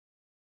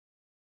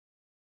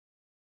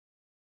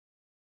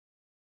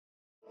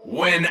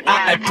When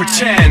I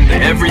pretend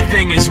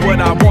everything is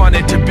what I want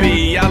it to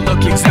be, I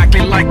look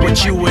exactly like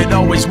what you had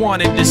always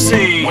wanted to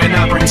see. When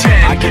I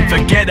pretend I can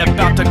forget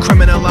about the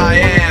criminal I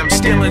am,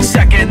 stealing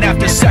second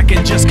after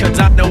second just cause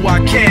I know I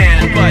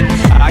can. But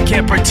I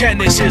can't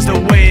pretend this is the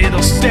way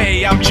it'll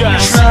stay. I'm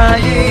just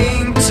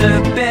trying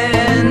to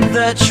bend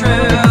the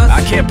truth.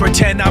 I can't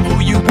pretend I'm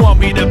who you want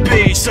me to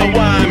be, so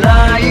I'm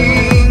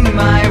lying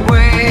my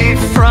way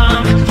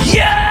from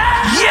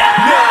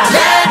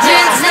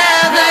legends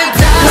never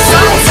die.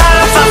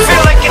 Sometimes I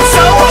feel like it's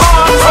so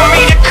hard for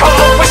me to come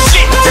up with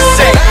shit to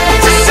say.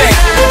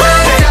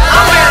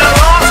 I'm at a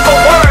loss for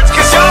words,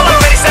 cause y'all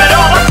already said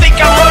all. I think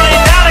I'm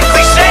running out of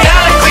cliche.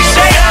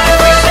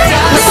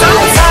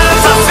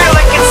 Sometimes I feel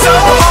like it's so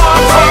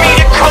hard for me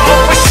to come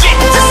up with shit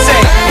to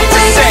say.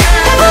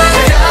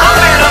 I'm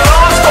at a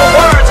loss for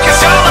words, cause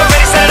y'all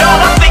already said all.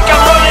 I think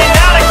I'm running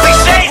out of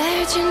cliche.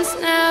 Legends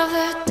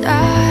never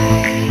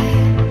die.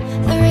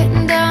 They're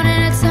written down in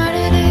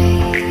eternity,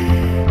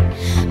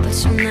 but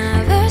you'll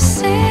never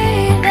see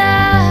the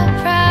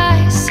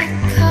price it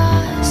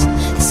cost.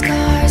 The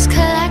scars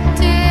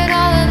collected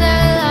all of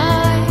their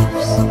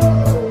lives.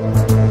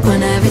 When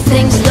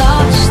everything's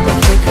lost, they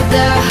break up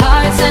their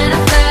hearts and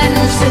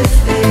offense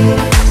defeat.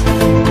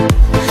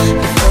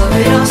 Before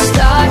it all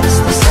starts,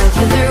 they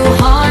suffer through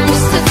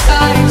harms to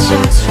touch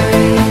our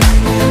tree.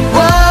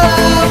 Whoa,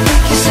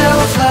 pick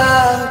yourself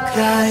up,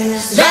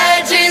 guys.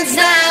 Legends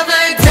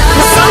never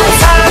die.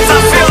 Sometimes I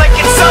feel like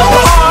it's so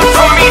hard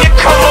for me to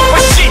come up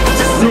with shit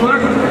to say.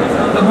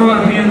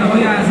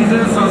 هوادارهای عزیز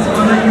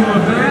سازمان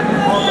UFN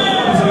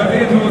مسابقه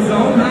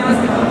 12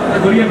 هست.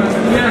 کاتگوری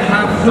وزنی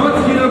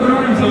 70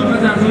 کیلوگرم مسابقه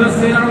در طول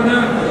 3 راند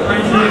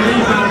 5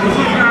 دقیقه‌ای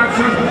برگزار خواهد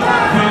شد.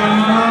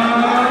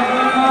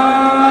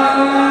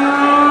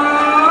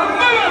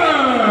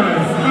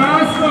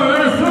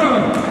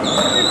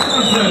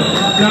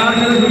 در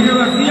کاتگوری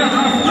وزنی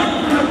 70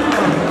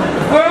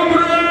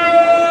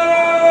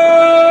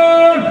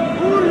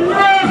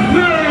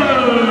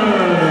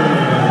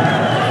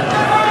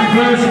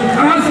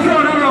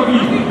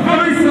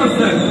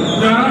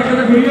 در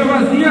کاتگوری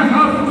وزنی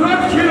 70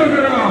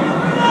 کیلوگرم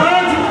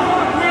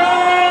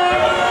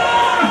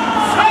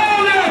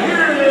صالحی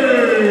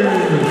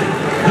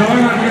داور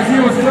مرکزی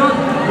استاد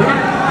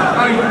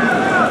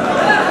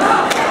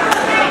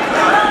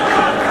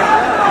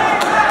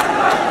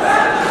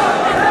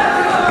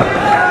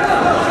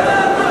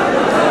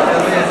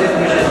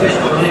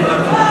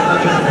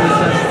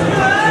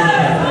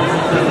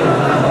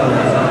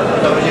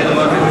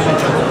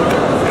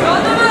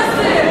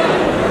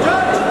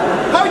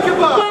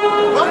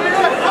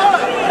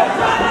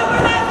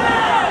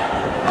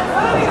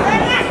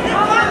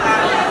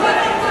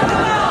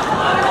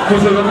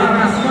مسابقه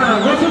رسما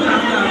آغاز شد.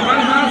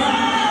 اول هست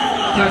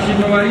تشریف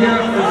آوری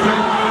استاد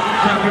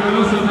شهریار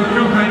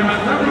سلطانی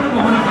خیرمطلب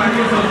مهمان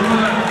فرعی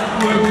سازمان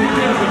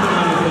UFN4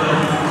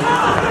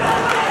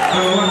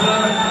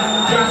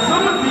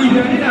 جسام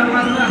دیدنی در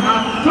وزن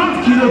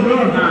 70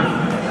 کیلوگرم هست.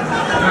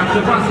 رفت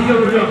پسی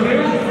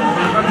اوریاخیل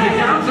البته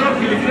که همچنان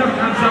کلیدی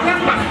همچنان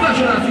بسته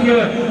شده از سوی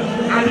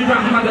عدیب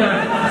احمد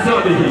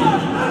صالحی.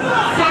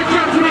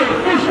 سکت رو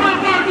دشمن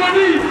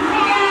برداری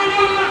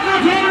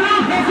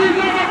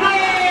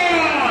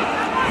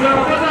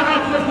ضربات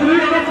 70 کیلویی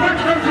رو پاک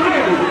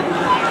کنترل.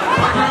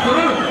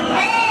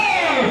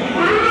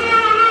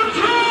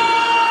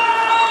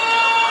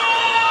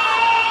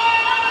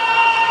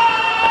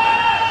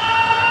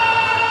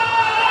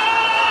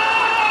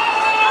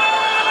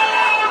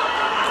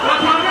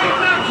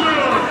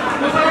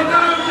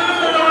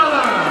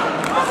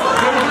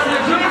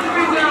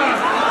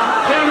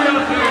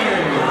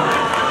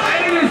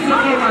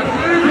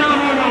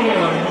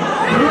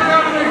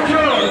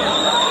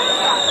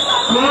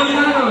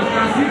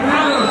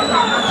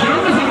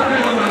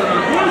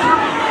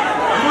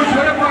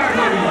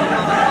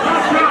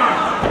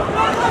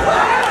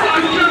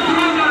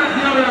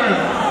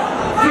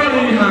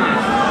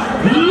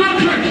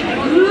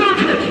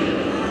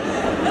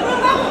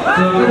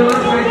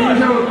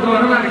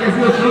 داور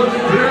مرکزی استاد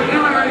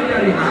رقم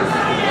علیگری هست.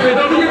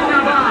 ادامه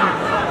نبرد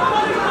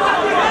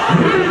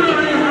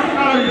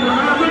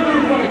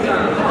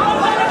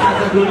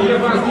کاتگوری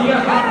وزنی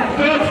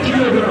 70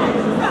 کیلوگرم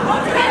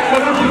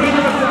خودم شروع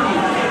بستم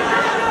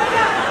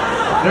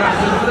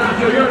رقص در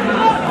جریان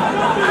هست.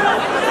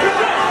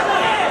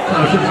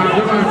 تاشه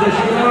فردا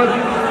ورزشکار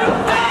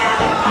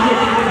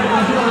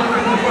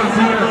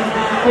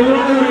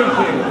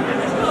اوریاخیل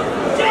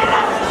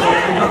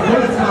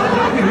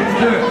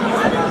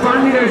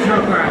فنی را اجرا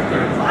خواهد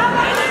کرد.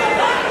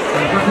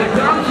 پس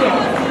دم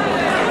شد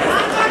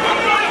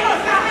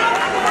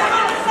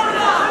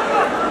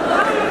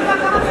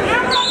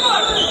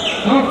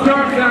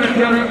هفتاد در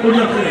اختیار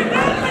اوریاخیل.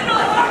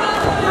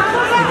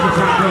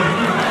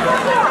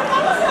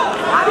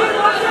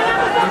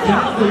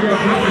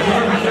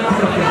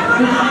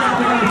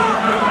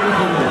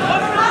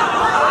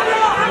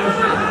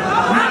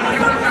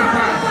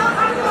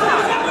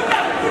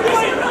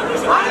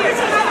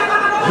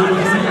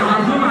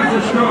 مردم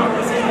ورزشکار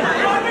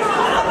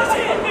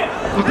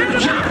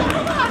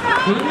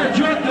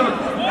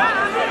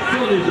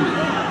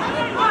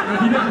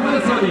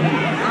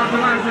Salehee. After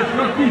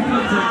ورزشگاه 20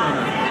 سانتی متر.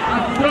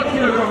 70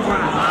 کیلوگرم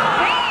وزن.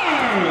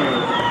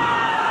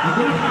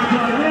 می‌کنه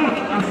خطرناک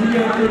از سوی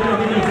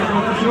اوریاخیل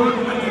استفاده شد.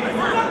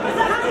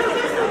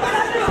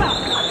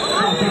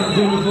 از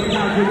جلوسوی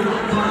در جلوی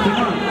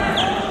سانتیمان.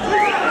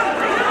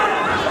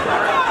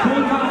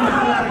 کل من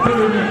مخلق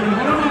اوریاخیل.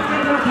 حالا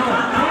مخلق را تا.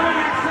 حالا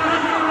یک سر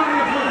جلوی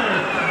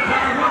خودش.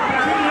 در واقع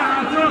این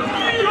لحظات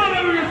می‌باره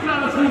روی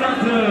سر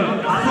صورت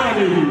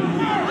صالحی.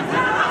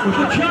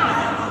 اوشا چپ.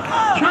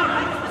 چپ.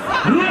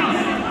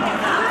 راست.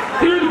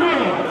 ایلگو.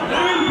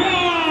 ایلگو.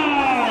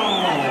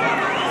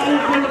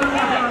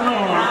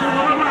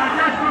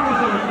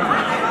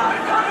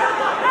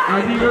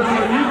 Adib و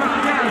صالحی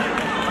برگشت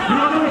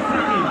جلو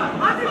مستقیم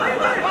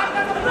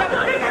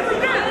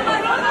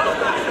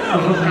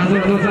آخه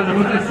قضا زنه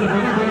باید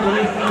استفاده کنه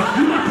باید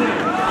صورت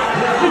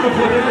رقیب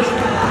خودش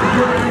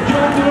جلو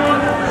انجام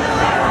داد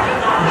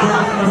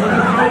شاید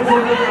استفاده فعال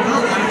کنه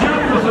عجب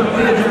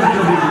مسابقه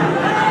جلو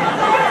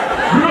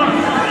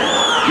راست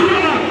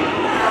جلو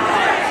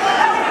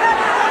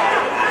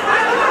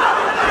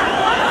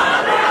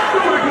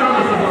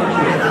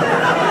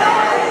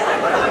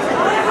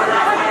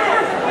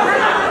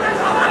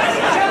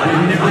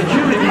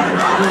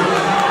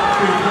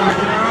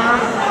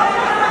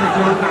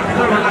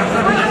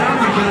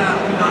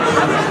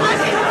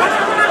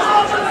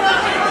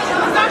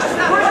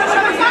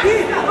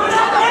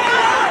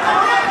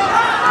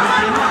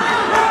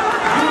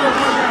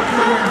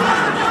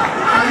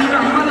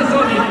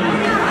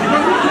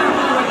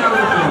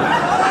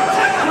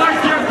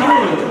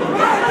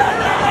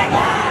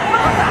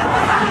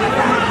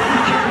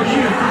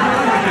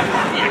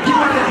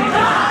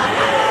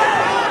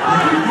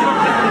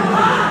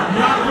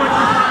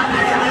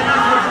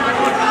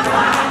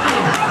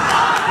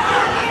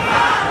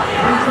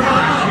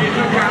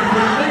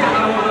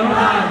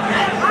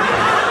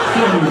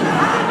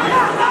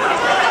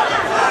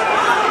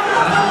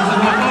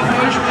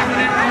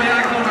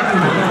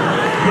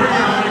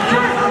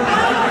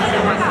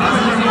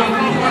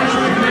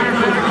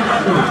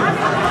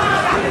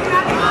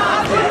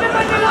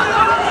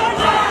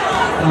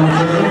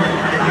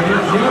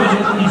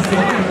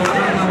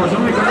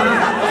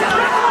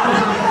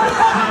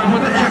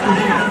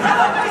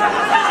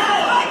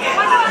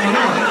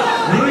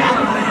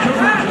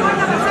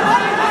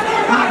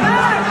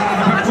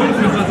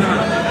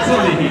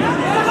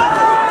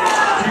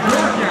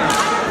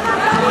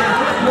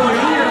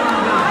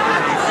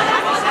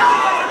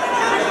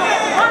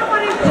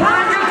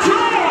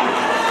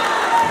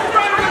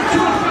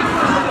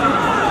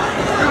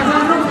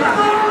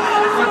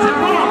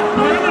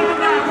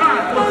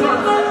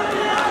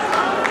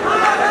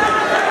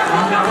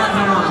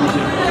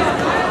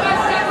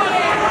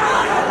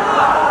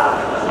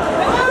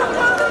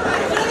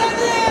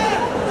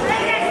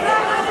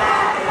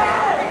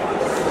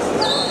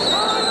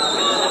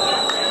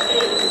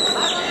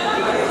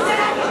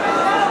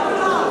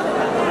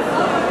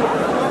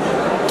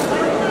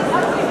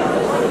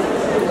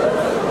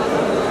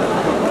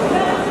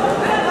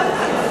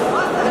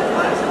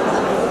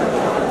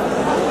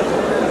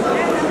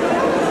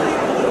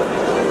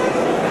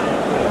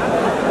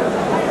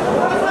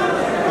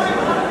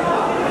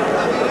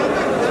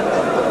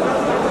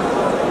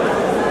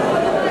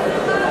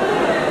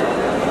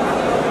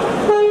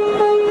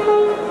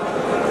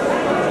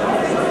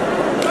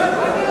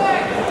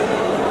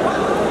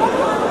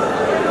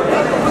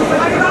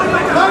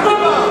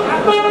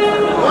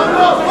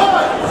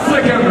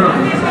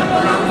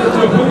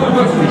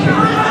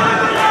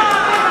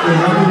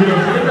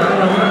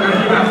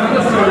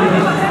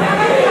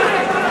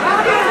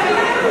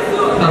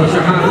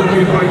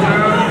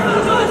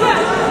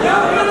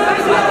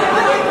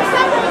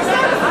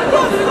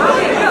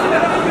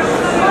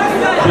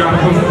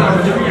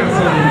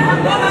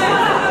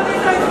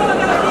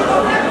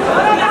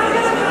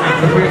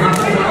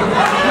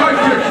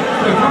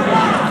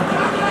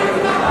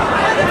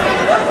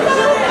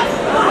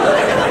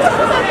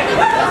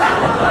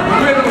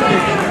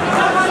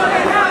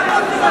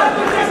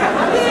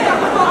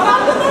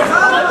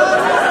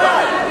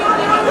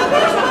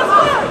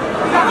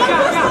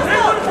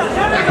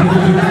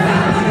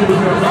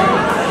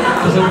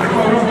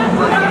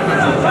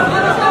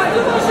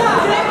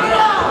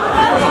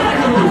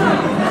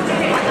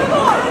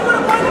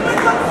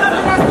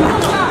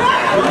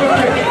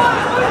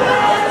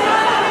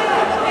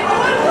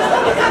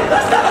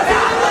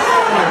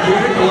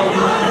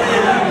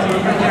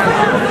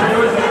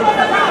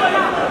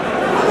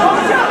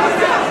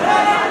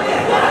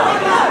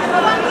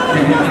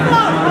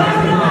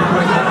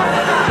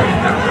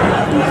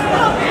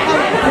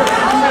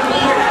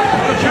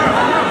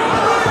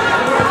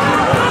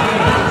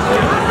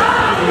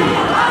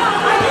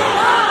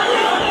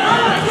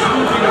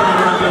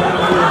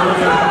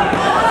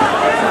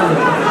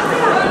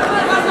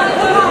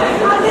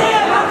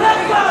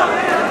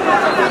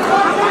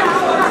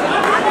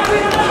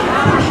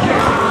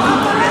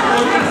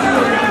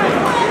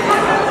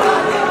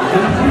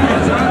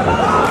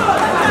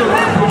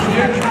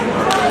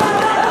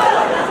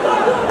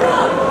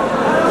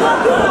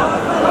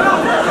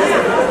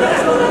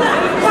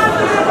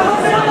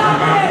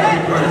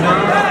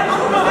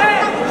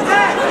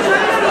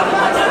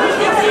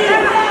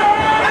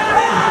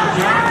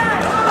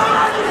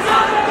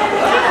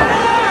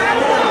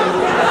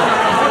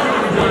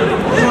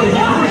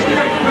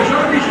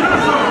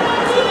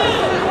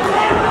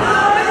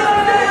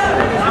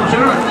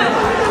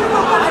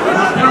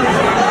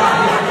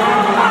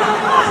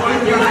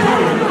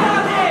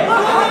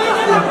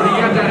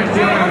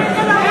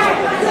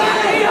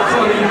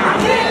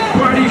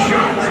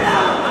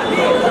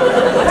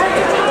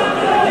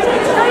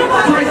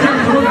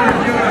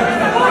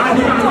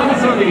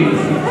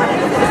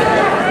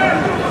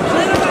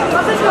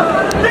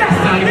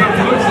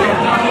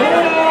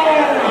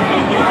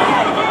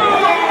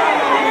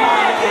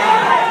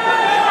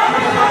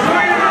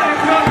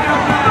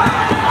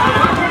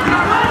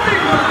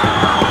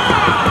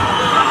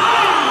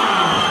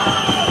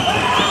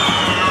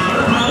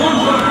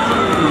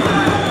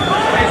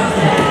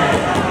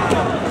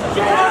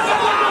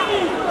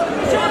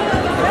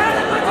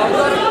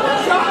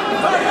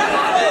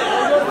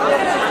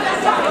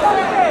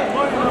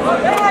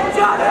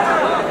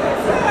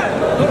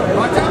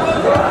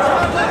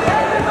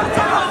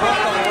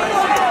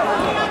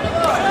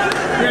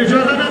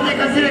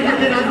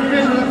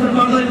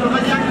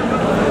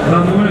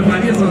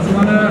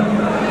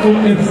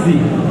UFC.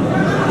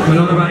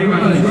 بنابراین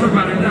ورزشکار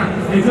برنده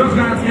اجرا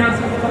خواهد کرد.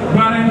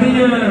 برنده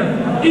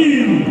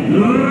این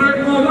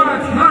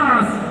رقابت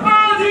هست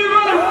عجیب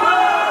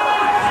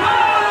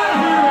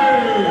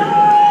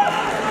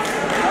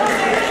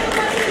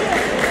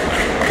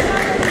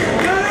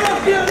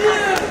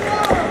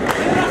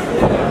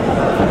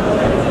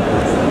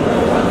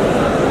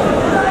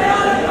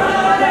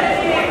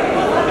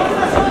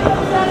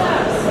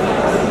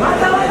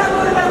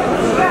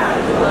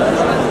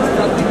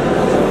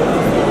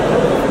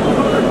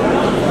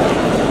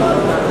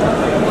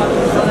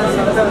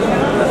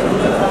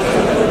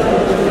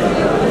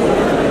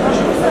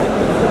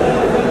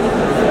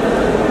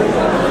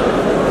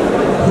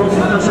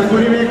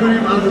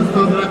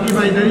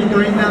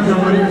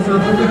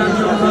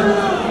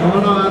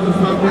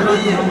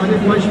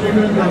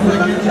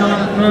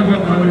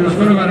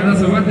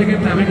صحبت دیگه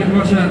تبریک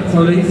باشد.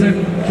 صالحی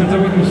چطور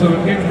بود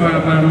مسابقه و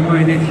برنامه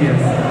آینده چی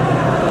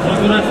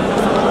است؟